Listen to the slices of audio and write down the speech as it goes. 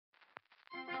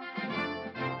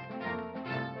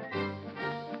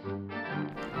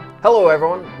Hello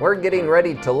everyone, we're getting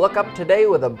ready to look up today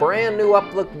with a brand new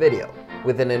Uplook video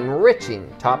with an enriching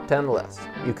top 10 list.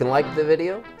 You can like the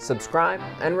video, subscribe,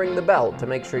 and ring the bell to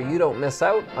make sure you don't miss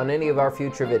out on any of our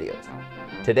future videos.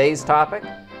 Today's topic,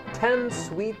 10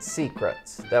 sweet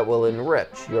secrets that will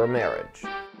enrich your marriage.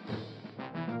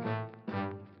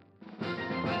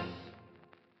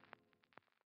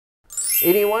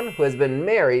 Anyone who has been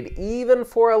married even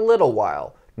for a little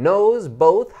while knows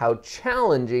both how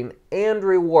challenging and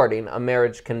rewarding a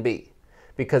marriage can be,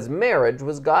 because marriage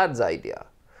was God's idea,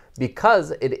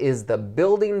 because it is the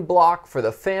building block for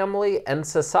the family and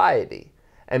society,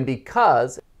 and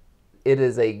because it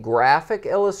is a graphic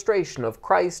illustration of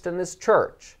Christ and His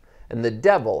church, and the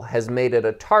devil has made it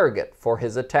a target for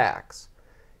his attacks.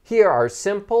 Here are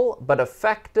simple but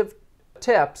effective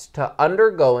tips to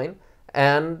undergoing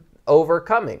and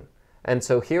overcoming. And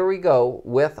so here we go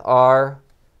with our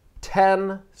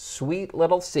 10 sweet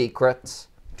little secrets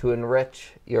to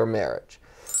enrich your marriage.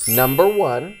 Number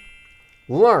 1,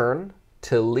 learn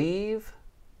to leave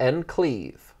and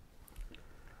cleave.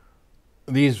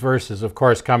 These verses, of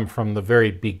course, come from the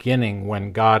very beginning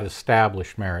when God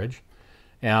established marriage.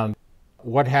 And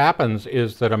what happens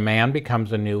is that a man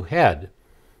becomes a new head,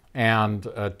 and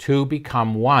two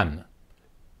become one.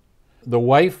 The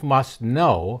wife must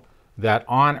know that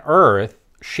on earth,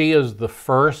 she is the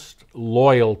first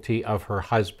loyalty of her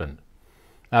husband.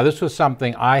 Now, this was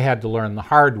something I had to learn the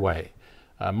hard way.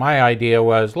 My idea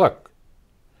was, look,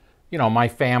 you know, my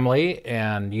family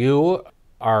and you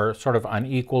are sort of on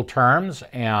equal terms,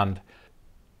 and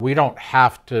we don't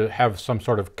have to have some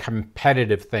sort of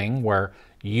competitive thing where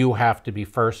you have to be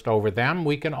first over them.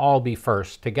 We can all be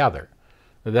first together.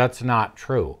 That's not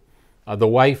true. The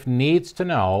wife needs to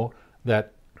know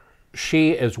that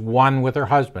she is one with her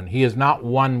husband. He is not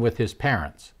one with his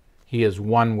parents. He is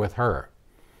one with her.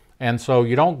 And so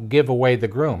you don't give away the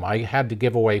groom. I had to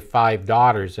give away 5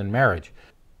 daughters in marriage.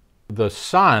 The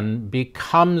son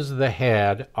becomes the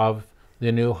head of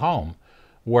the new home,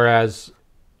 whereas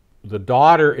the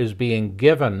daughter is being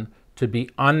given to be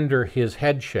under his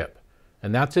headship.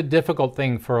 And that's a difficult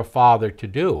thing for a father to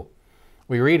do.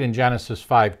 We read in Genesis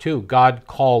 5:2, God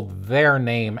called their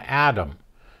name Adam.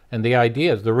 And the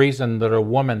idea is the reason that a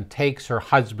woman takes her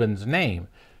husband's name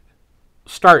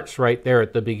starts right there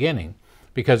at the beginning,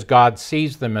 because God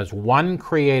sees them as one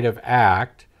creative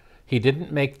act. He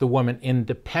didn't make the woman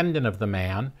independent of the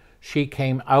man. She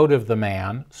came out of the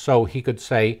man, so he could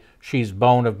say, she's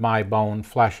bone of my bone,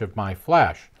 flesh of my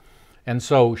flesh. And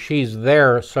so she's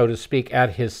there, so to speak,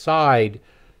 at his side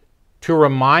to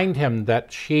remind him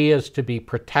that she is to be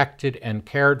protected and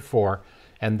cared for,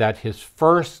 and that his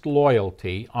first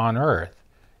loyalty on earth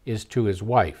is to his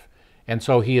wife. And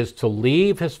so he is to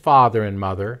leave his father and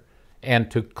mother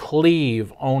and to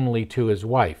cleave only to his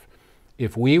wife.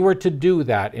 If we were to do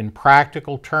that in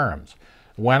practical terms,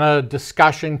 when a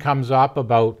discussion comes up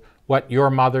about what your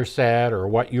mother said or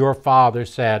what your father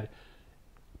said,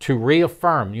 to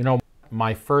reaffirm, you know,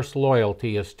 my first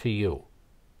loyalty is to you.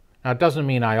 Now, it doesn't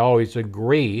mean I always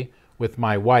agree with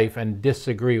my wife and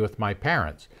disagree with my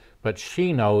parents, but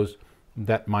she knows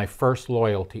that my first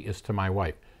loyalty is to my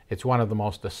wife. It's one of the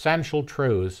most essential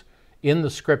truths in the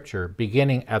Scripture,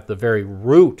 beginning at the very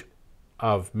root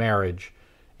of marriage,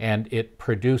 and it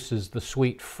produces the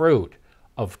sweet fruit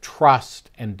of trust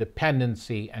and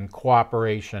dependency and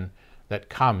cooperation that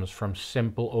comes from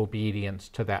simple obedience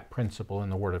to that principle in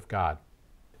the Word of God.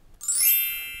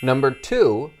 Number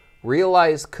 2,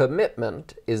 realize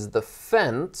commitment is the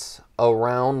fence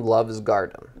around love's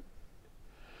garden.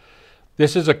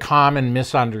 This is a common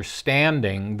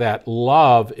misunderstanding that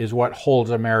love is what holds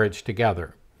a marriage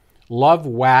together. Love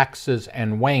waxes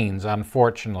and wanes,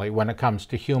 unfortunately, when it comes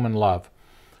to human love.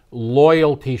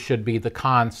 Loyalty should be the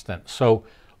constant. So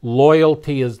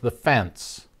loyalty is the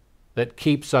fence that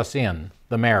keeps us in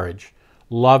the marriage.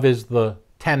 Love is the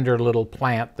tender little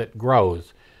plant that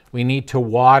grows. We need to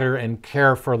water and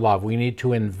care for love. We need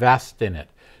to invest in it.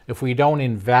 If we don't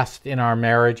invest in our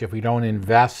marriage, if we don't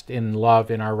invest in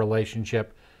love in our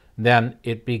relationship, then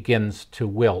it begins to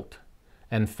wilt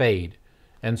and fade.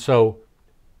 And so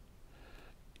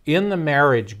in the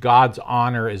marriage, God's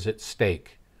honor is at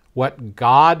stake. What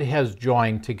God has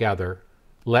joined together,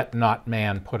 let not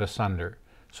man put asunder.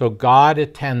 So God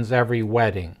attends every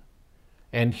wedding,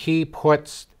 and He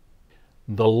puts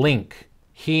the link.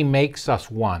 He makes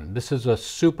us one. This is a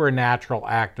supernatural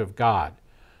act of God.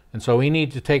 And so we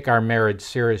need to take our marriage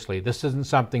seriously. This isn't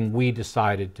something we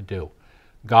decided to do.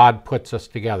 God puts us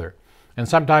together. And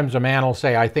sometimes a man will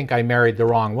say, I think I married the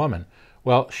wrong woman.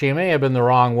 Well, she may have been the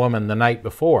wrong woman the night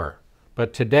before,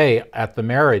 but today at the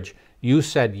marriage, you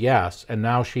said yes, and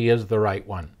now she is the right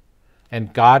one.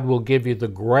 and God will give you the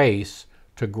grace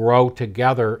to grow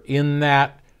together in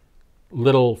that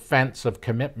little fence of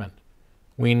commitment.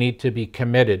 We need to be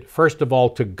committed, first of all,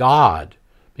 to God,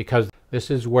 because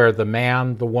this is where the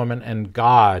man, the woman, and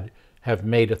God have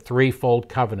made a threefold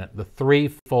covenant, the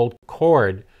threefold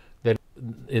cord that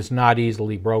is not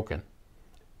easily broken.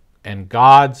 And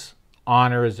God's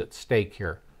honor is at stake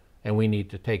here, and we need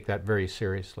to take that very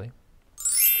seriously.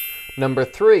 Number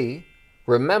 3,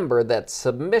 remember that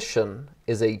submission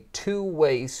is a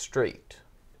two-way street.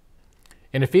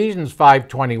 In Ephesians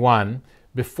 5:21,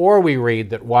 before we read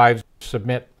that wives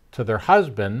submit to their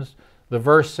husbands, the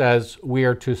verse says we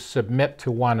are to submit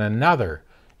to one another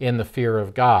in the fear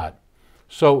of God.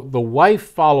 So the wife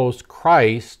follows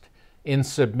Christ in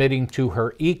submitting to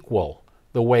her equal,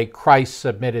 the way Christ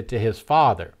submitted to his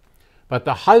Father. But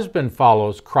the husband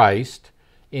follows Christ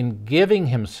in giving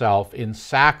himself in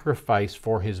sacrifice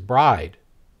for his bride.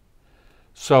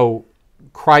 So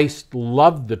Christ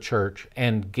loved the church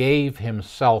and gave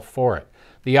himself for it.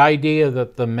 The idea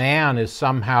that the man is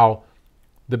somehow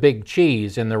the big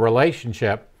cheese in the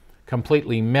relationship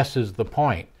completely misses the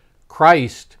point.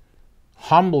 Christ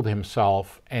humbled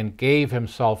himself and gave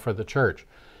himself for the church.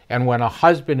 And when a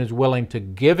husband is willing to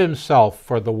give himself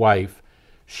for the wife,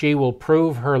 she will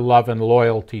prove her love and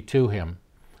loyalty to him.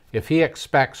 If he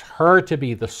expects her to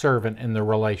be the servant in the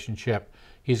relationship,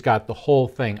 he's got the whole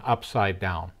thing upside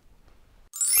down.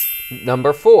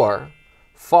 Number 4,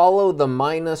 follow the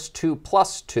 -2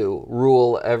 + 2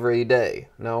 rule every day.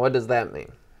 Now, what does that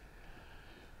mean?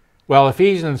 Well,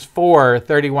 Ephesians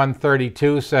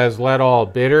 4:31-32 says, "Let all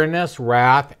bitterness,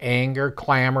 wrath, anger,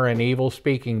 clamor, and evil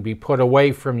speaking be put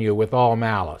away from you with all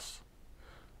malice."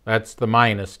 That's the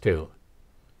 -2.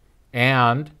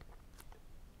 And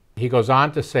he goes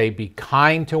on to say, "Be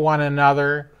kind to one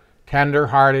another,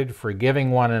 tender-hearted,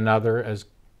 forgiving one another as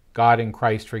God in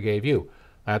Christ forgave you."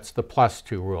 That's the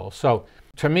 +2 rule. So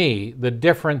to me, the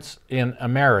difference in a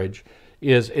marriage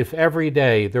is if every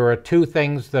day there are 2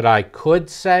 things that I could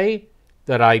say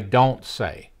that I don't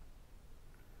say.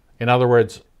 In other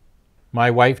words, my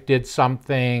wife did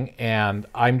something and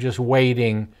I'm just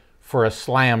waiting for a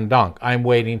slam dunk. I'm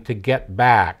waiting to get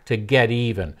back, to get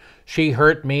even. She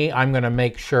hurt me, I'm going to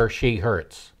make sure she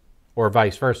hurts, or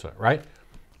vice versa, right?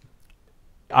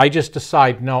 I just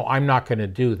decide, no, I'm not going to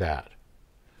do that.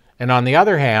 And on the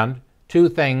other hand, 2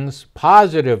 things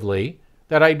positively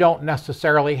that I don't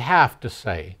necessarily have to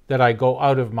say, that I go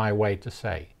out of my way to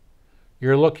say.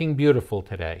 You're looking beautiful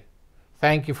today.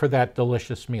 Thank you for that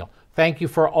delicious meal. Thank you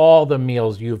for all the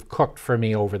meals you've cooked for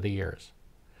me over the years.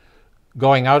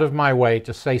 Going out of my way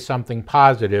to say something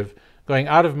positive, going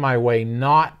out of my way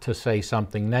not to say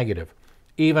something negative,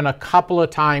 even a couple of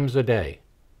times a day.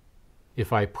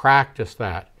 If I practice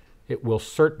that, it will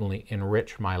certainly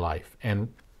enrich my life and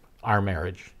our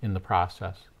marriage in the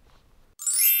process.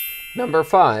 Number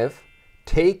 5,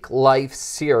 take life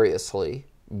seriously,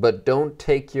 but don't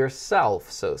take yourself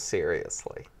so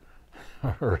seriously.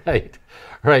 Right.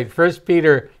 1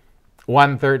 Peter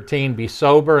 1:13, "Be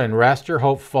sober and rest your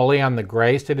hope fully on the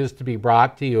grace that is to be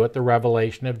brought to you at the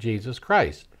revelation of Jesus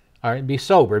Christ." All right, be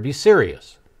sober, be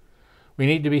serious. We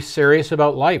need to be serious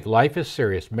about life. Life is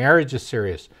serious. Marriage is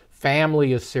serious.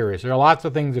 Family is serious. There are lots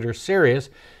of things that are serious.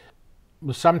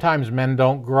 Sometimes men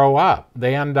don't grow up.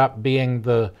 They end up being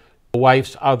the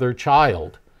wife's other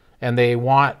child, and they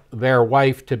want their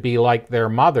wife to be like their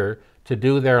mother, to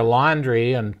do their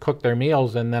laundry and cook their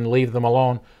meals and then leave them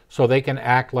alone so they can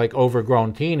act like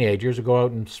overgrown teenagers or go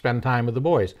out and spend time with the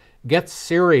boys. Get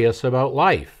serious about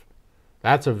life.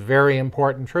 That's a very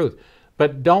important truth.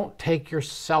 But don't take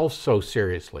yourself so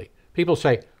seriously. People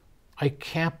say, "I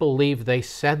can't believe they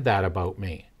said that about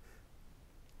me."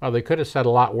 Well, they could have said a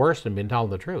lot worse and been telling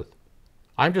the truth.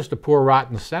 I'm just a poor,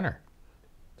 rotten sinner.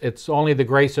 It's only the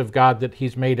grace of God that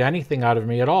he's made anything out of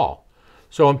me at all.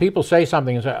 So when people say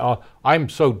something and say, "Oh, I'm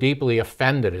so deeply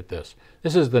offended at this,"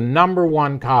 this is the number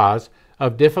one cause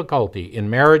of difficulty in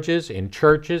marriages, in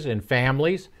churches, in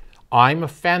families. I'm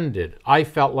offended. I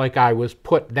felt like I was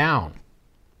put down.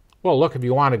 Well, look, if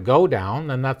you want to go down,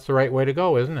 then that's the right way to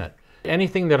go, isn't it?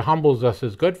 Anything that humbles us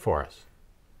is good for us.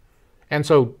 And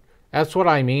so that's what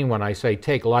I mean when I say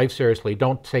take life seriously.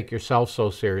 Don't take yourself so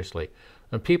seriously.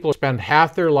 And people spend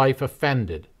half their life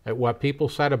offended at what people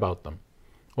said about them.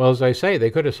 Well, as I say, they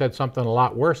could have said something a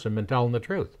lot worse and been telling the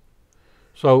truth.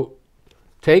 So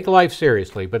take life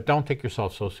seriously, but don't take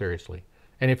yourself so seriously.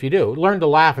 And if you do, learn to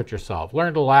laugh at yourself.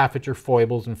 Learn to laugh at your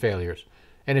foibles and failures.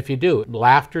 And if you do,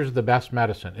 laughter is the best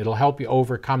medicine. It'll help you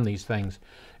overcome these things.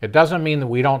 It doesn't mean that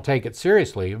we don't take it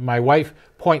seriously. If my wife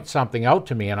points something out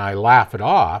to me and I laugh it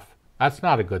off, that's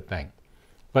not a good thing.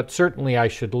 But certainly I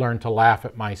should learn to laugh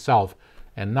at myself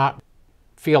and not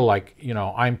feel like,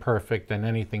 I'm perfect, and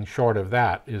anything short of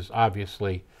that is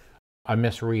obviously a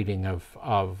misreading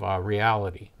of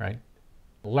reality, right?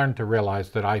 Learn to realize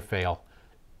that I fail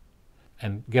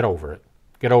and get over it,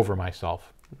 get over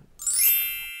myself.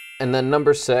 And then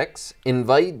number 6,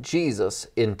 invite Jesus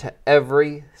into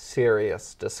every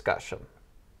serious discussion.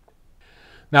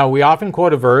 Now, we often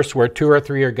quote a verse where 2 or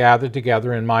 3 are gathered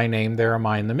together in my name, there am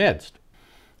I in the midst,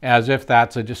 as if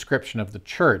that's a description of the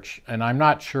church. And I'm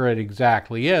not sure it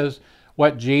exactly is.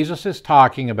 What Jesus is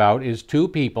talking about is 2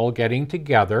 people getting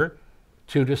together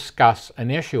to discuss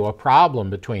an issue, a problem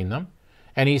between them.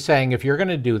 And he's saying, if you're going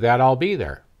to do that, I'll be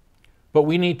there. But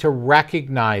we need to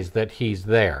recognize that he's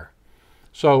there.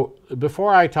 So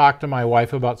before I talk to my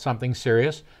wife about something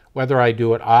serious, whether I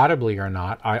do it audibly or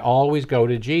not, I always go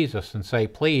to Jesus and say,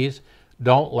 please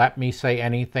don't let me say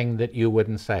anything that you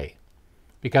wouldn't say.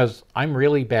 Because I'm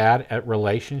really bad at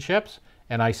relationships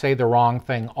and I say the wrong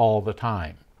thing all the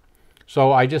time.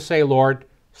 So I just say, Lord,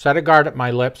 set a guard at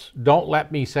my lips. Don't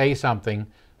let me say something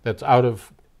that's out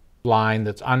of line,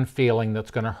 that's unfeeling,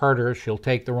 that's going to hurt her. She'll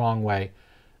take the wrong way.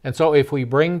 And so if we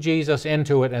bring Jesus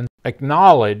into it and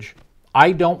acknowledge,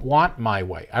 I don't want my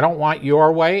way, I don't want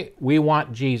your way, we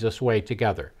want Jesus' way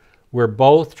together. We're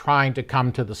both trying to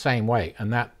come to the same way,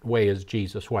 and that way is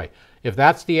Jesus' way. If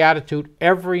that's the attitude,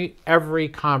 every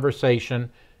conversation,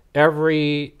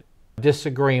 every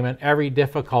disagreement, every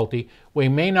difficulty, we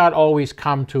may not always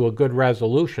come to a good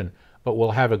resolution, but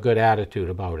we'll have a good attitude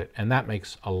about it, and that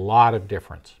makes a lot of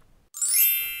difference.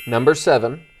 Number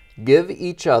 7, give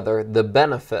each other the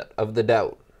benefit of the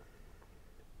doubt.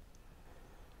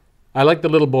 I like the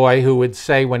little boy who would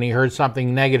say when he heard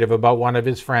something negative about one of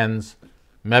his friends,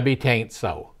 maybe 'tain't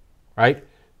so, right?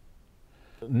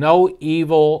 No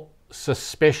evil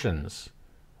suspicions.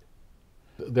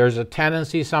 There's a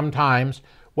tendency sometimes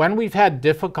when we've had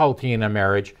difficulty in a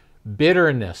marriage,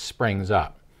 bitterness springs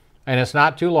up. And it's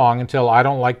not too long until I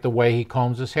don't like the way he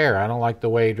combs his hair. I don't like the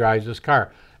way he drives his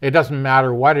car. It doesn't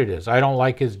matter what it is. I don't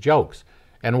like his jokes.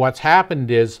 And what's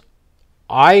happened is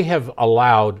I have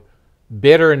allowed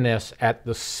bitterness at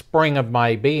the spring of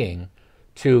my being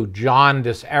to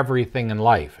jaundice everything in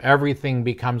life. Everything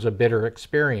becomes a bitter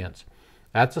experience.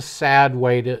 That's a sad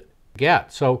way to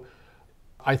get. So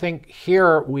I think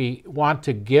here we want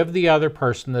to give the other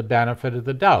person the benefit of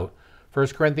the doubt. 1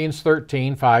 Corinthians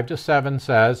 13, 5-7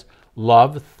 says,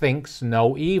 love thinks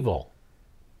no evil.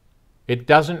 It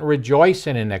doesn't rejoice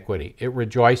in iniquity. It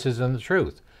rejoices in the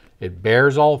truth. It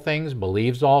bears all things,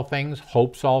 believes all things,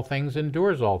 hopes all things,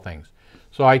 endures all things.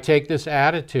 So I take this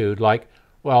attitude like,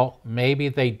 well, maybe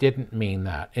they didn't mean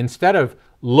that. Instead of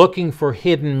looking for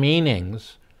hidden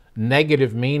meanings,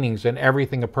 negative meanings in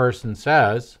everything a person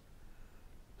says,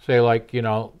 say like,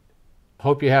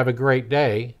 hope you have a great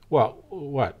day. Well,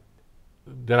 what?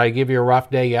 Did I give you a rough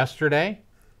day yesterday?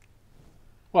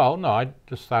 Well, no, I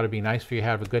just thought it'd be nice for you to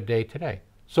have a good day today.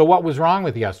 So what was wrong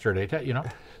with yesterday?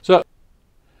 So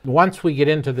once we get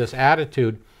into this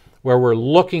attitude where we're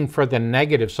looking for the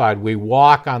negative side, we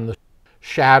walk on the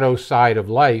shadow side of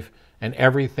life and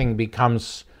everything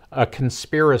becomes a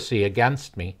conspiracy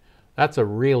against me. That's a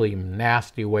really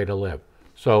nasty way to live.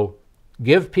 So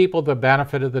give people the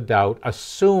benefit of the doubt,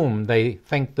 assume they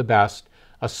think the best,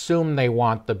 assume they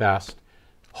want the best,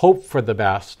 hope for the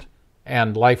best,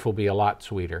 and life will be a lot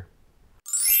sweeter.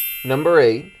 Number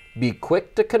 8, be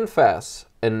quick to confess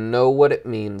and know what it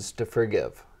means to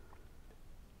forgive.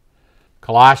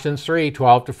 Colossians 3,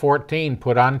 12-14,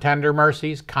 put on tender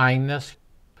mercies, kindness.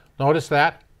 Notice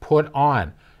that? Put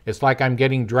on. It's like I'm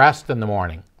getting dressed in the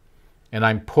morning and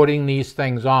I'm putting these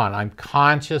things on. I'm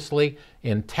consciously,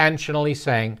 intentionally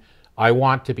saying, I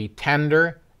want to be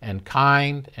tender and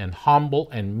kind and humble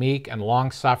and meek and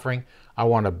long-suffering. I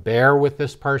want to bear with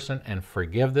this person and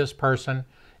forgive this person.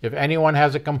 If anyone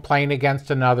has a complaint against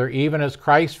another, even as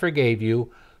Christ forgave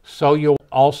you, so you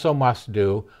also must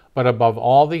do. But above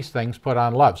all these things, put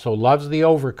on love. So love's the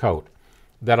overcoat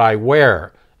that I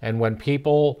wear. And when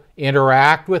people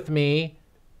interact with me,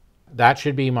 that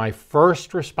should be my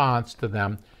first response to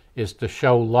them, is to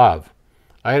show love.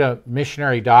 I had a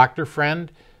missionary doctor friend.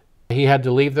 He had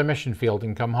to leave the mission field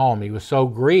and come home. He was so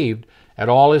grieved at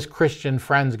all his Christian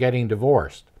friends getting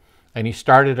divorced. And he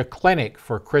started a clinic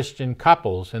for Christian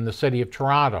couples in the city of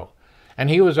Toronto. And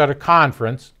he was at a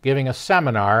conference giving a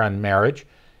seminar on marriage,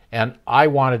 and I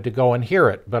wanted to go and hear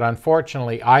it. But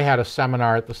unfortunately, I had a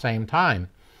seminar at the same time.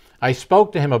 I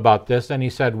spoke to him about this, and he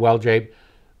said, well, Jabe,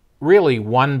 really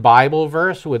one Bible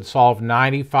verse would solve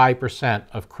 95%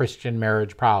 of Christian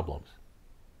marriage problems.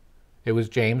 It was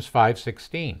James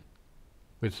 5:16,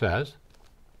 which says,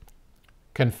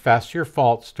 confess your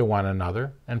faults to one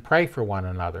another and pray for one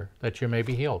another that you may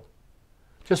be healed.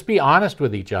 Just be honest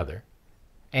with each other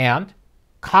and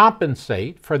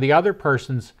compensate for the other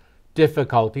person's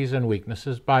difficulties and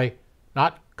weaknesses by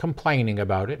not complaining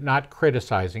about it, not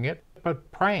criticizing it,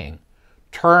 but praying.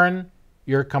 Turn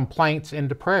your complaints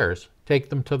into prayers. Take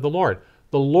them to the Lord.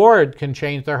 The Lord can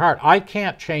change their heart. I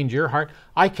can't change your heart.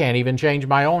 I can't even change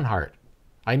my own heart.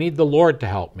 I need the Lord to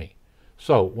help me.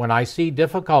 So when I see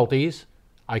difficulties,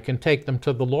 I can take them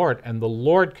to the Lord, and the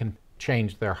Lord can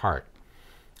change their heart.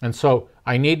 And so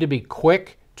I need to be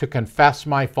quick to confess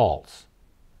my faults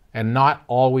and not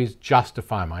always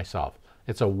justify myself.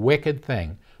 It's a wicked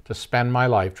thing to spend my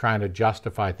life trying to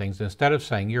justify things instead of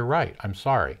saying, you're right, I'm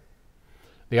sorry.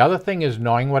 The other thing is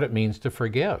knowing what it means to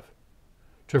forgive.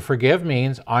 To forgive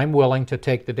means I'm willing to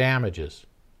take the damages.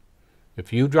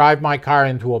 If you drive my car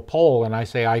into a pole and I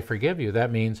say, I forgive you,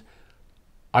 that means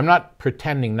I'm not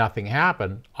pretending nothing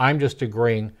happened. I'm just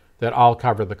agreeing that I'll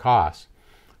cover the costs.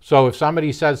 So if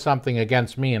somebody says something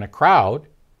against me in a crowd,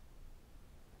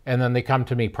 and then they come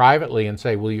to me privately and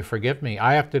say, will you forgive me?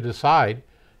 I have to decide,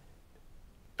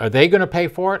 are they going to pay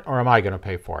for it or am I going to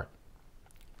pay for it?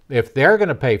 If they're going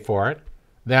to pay for it,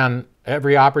 then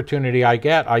every opportunity I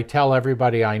get, I tell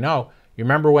everybody I know, you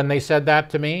remember when they said that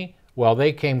to me? Well,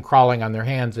 they came crawling on their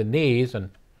hands and knees, and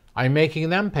I'm making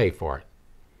them pay for it.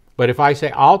 But if I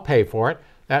say I'll pay for it,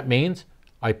 that means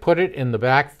I put it in the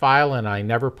back file and I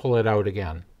never pull it out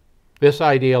again. This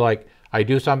idea, like I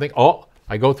do something, oh,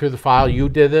 I go through the file, you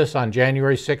did this on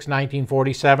January 6,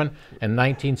 1947 and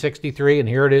 1963, and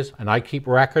here it is, and I keep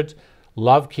records.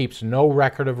 Love keeps no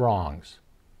record of wrongs.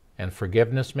 And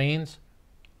forgiveness means,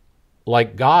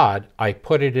 like God, I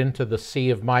put it into the sea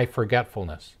of my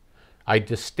forgetfulness. I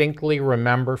distinctly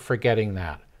remember forgetting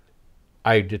that.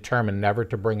 I determine never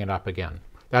to bring it up again.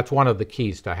 That's one of the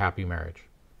keys to a happy marriage.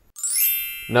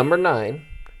 Number 9,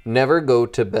 never go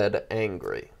to bed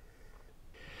angry.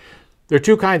 There are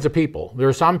two kinds of people. There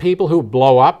are some people who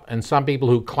blow up and some people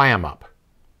who clam up.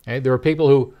 Okay? There are people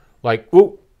who, like,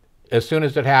 ooh, as soon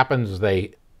as it happens,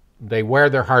 they wear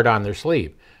their heart on their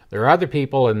sleeve. There are other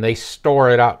people and they store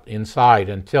it up inside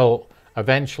until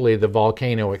eventually the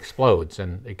volcano explodes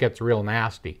and it gets real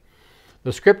nasty.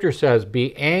 The scripture says,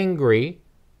 be angry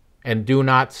and do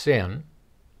not sin.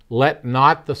 Let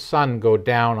not the sun go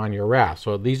down on your wrath.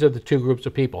 So these are the two groups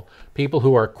of people. People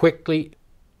who are quickly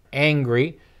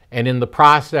angry and in the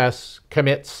process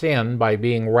commit sin by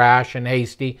being rash and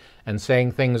hasty and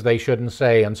saying things they shouldn't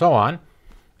say and so on.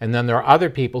 And then there are other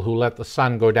people who let the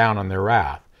sun go down on their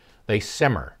wrath. They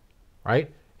simmer, right?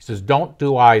 He says, don't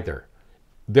do either.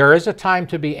 There is a time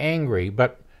to be angry,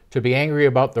 but to be angry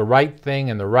about the right thing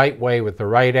in the right way with the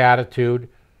right attitude,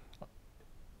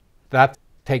 that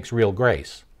takes real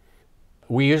grace.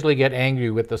 We usually get angry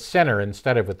with the sinner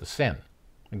instead of with the sin.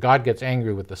 And God gets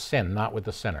angry with the sin, not with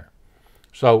the sinner.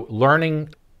 So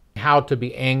learning how to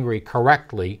be angry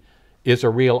correctly is a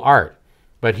real art.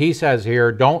 But he says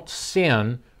here, don't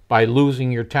sin by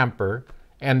losing your temper,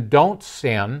 and don't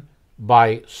sin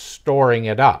by storing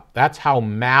it up. That's how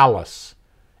malice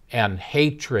and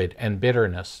hatred and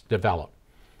bitterness develop.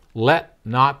 Let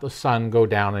not the sun go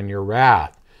down in your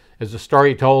wrath. There's a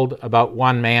story told about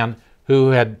one man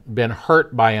who had been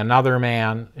hurt by another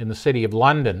man in the city of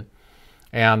London.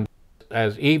 And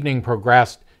as evening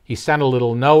progressed, he sent a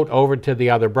little note over to the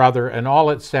other brother, and all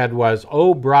it said was,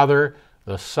 "Oh, brother,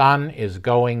 the sun is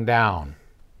going down."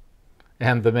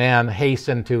 And the man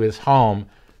hastened to his home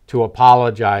to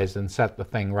apologize and set the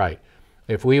thing right.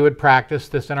 If we would practice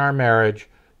this in our marriage,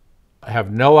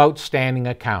 have no outstanding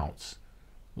accounts,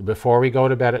 before we go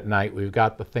to bed at night, we've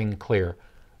got the thing clear.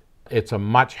 It's a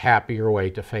much happier way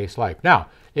to face life. Now,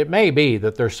 it may be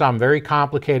that there's some very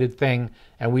complicated thing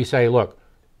and we say, look,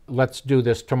 let's do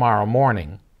this tomorrow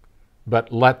morning,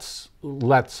 but let's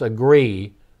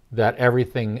agree that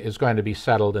everything is going to be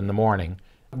settled in the morning.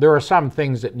 There are some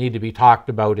things that need to be talked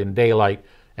about in daylight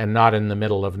and not in the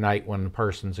middle of night when the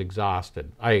person's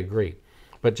exhausted. I agree.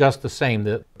 But just the same,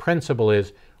 the principle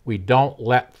is we don't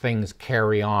let things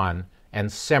carry on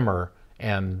and simmer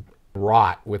and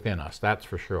rot within us, that's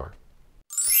for sure.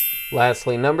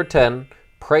 Lastly, number 10,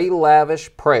 pray lavish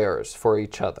prayers for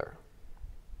each other.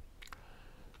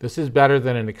 This is better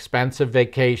than an expensive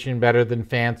vacation, better than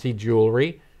fancy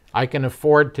jewelry. I can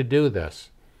afford to do this,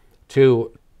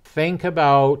 to think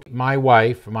about my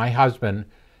wife, my husband,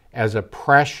 as a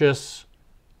precious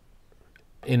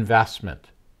investment,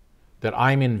 that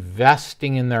I'm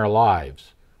investing in their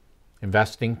lives,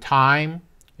 investing time,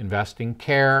 investing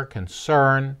care,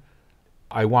 concern.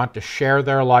 I want to share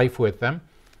their life with them.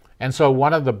 And so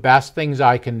one of the best things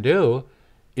I can do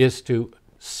is to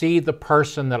see the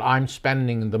person that I'm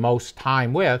spending the most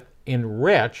time with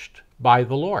enriched by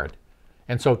the Lord.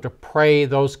 And so to pray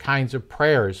those kinds of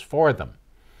prayers for them.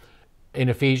 In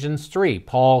Ephesians 3,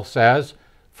 Paul says,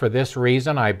 "For this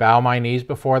reason I bow my knees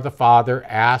before the Father,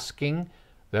 asking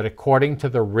that according to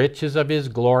the riches of his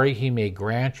glory he may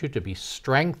grant you to be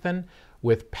strengthened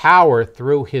with power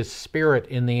through his Spirit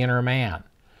in the inner man,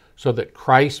 so that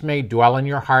Christ may dwell in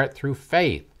your heart through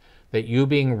faith, that you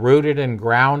being rooted and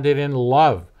grounded in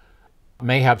love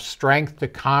may have strength to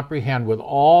comprehend with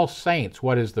all saints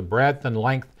what is the breadth and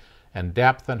length and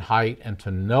depth and height, and to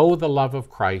know the love of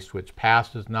Christ which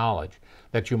passes knowledge,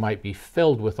 that you might be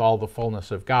filled with all the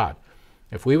fullness of God."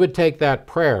 If we would take that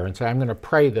prayer and say, I'm going to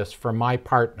pray this for my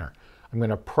partner, I'm going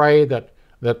to pray that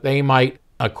they might,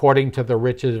 according to the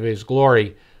riches of his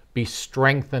glory, be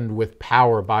strengthened with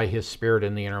power by his Spirit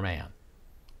in the inner man.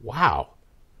 Wow.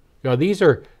 These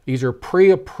are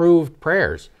pre-approved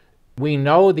prayers. We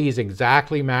know these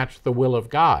exactly match the will of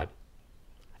God.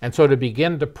 And so to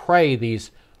begin to pray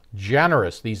these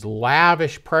generous, these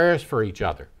lavish prayers for each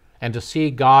other, and to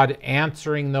see God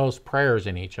answering those prayers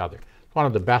in each other, it's one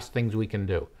of the best things we can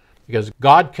do. Because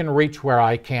God can reach where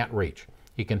I can't reach.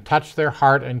 He can touch their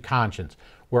heart and conscience,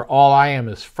 where all I am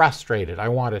is frustrated. I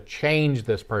want to change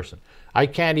this person. I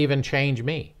can't even change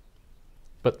me.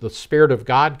 But the Spirit of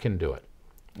God can do it.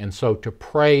 And so to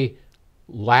pray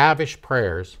lavish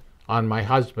prayers on my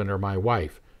husband or my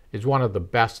wife is one of the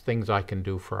best things I can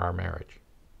do for our marriage.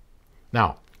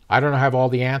 Now, I don't have all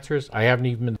the answers. I haven't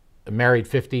even been married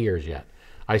 50 years yet.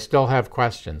 I still have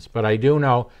questions, but I do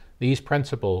know these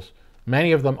principles,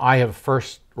 many of them I have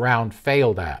first round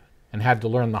failed at and had to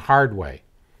learn the hard way.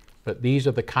 But these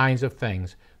are the kinds of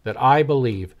things that I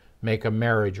believe make a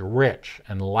marriage rich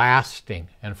and lasting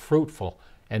and fruitful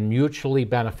and mutually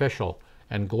beneficial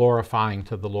and glorifying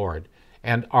to the Lord,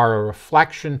 and are a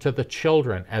reflection to the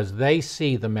children as they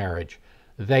see the marriage.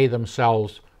 They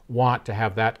themselves want to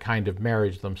have that kind of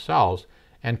marriage themselves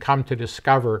and come to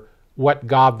discover what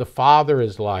God the Father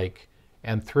is like,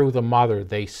 and through the mother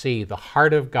they see the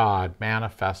heart of God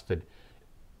manifested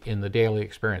in the daily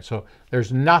experience. So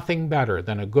there's nothing better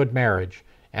than a good marriage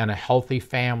and a healthy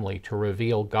family to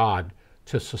reveal God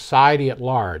to society at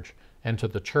large and to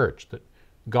the church, that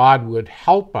God would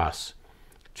help us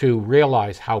to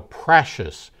realize how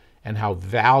precious and how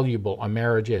valuable a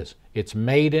marriage is. It's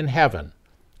made in heaven,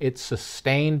 it's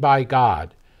sustained by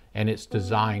God, and it's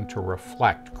designed to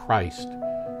reflect Christ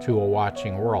to a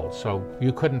watching world. So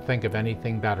you couldn't think of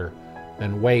anything better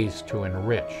than ways to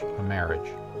enrich a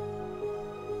marriage.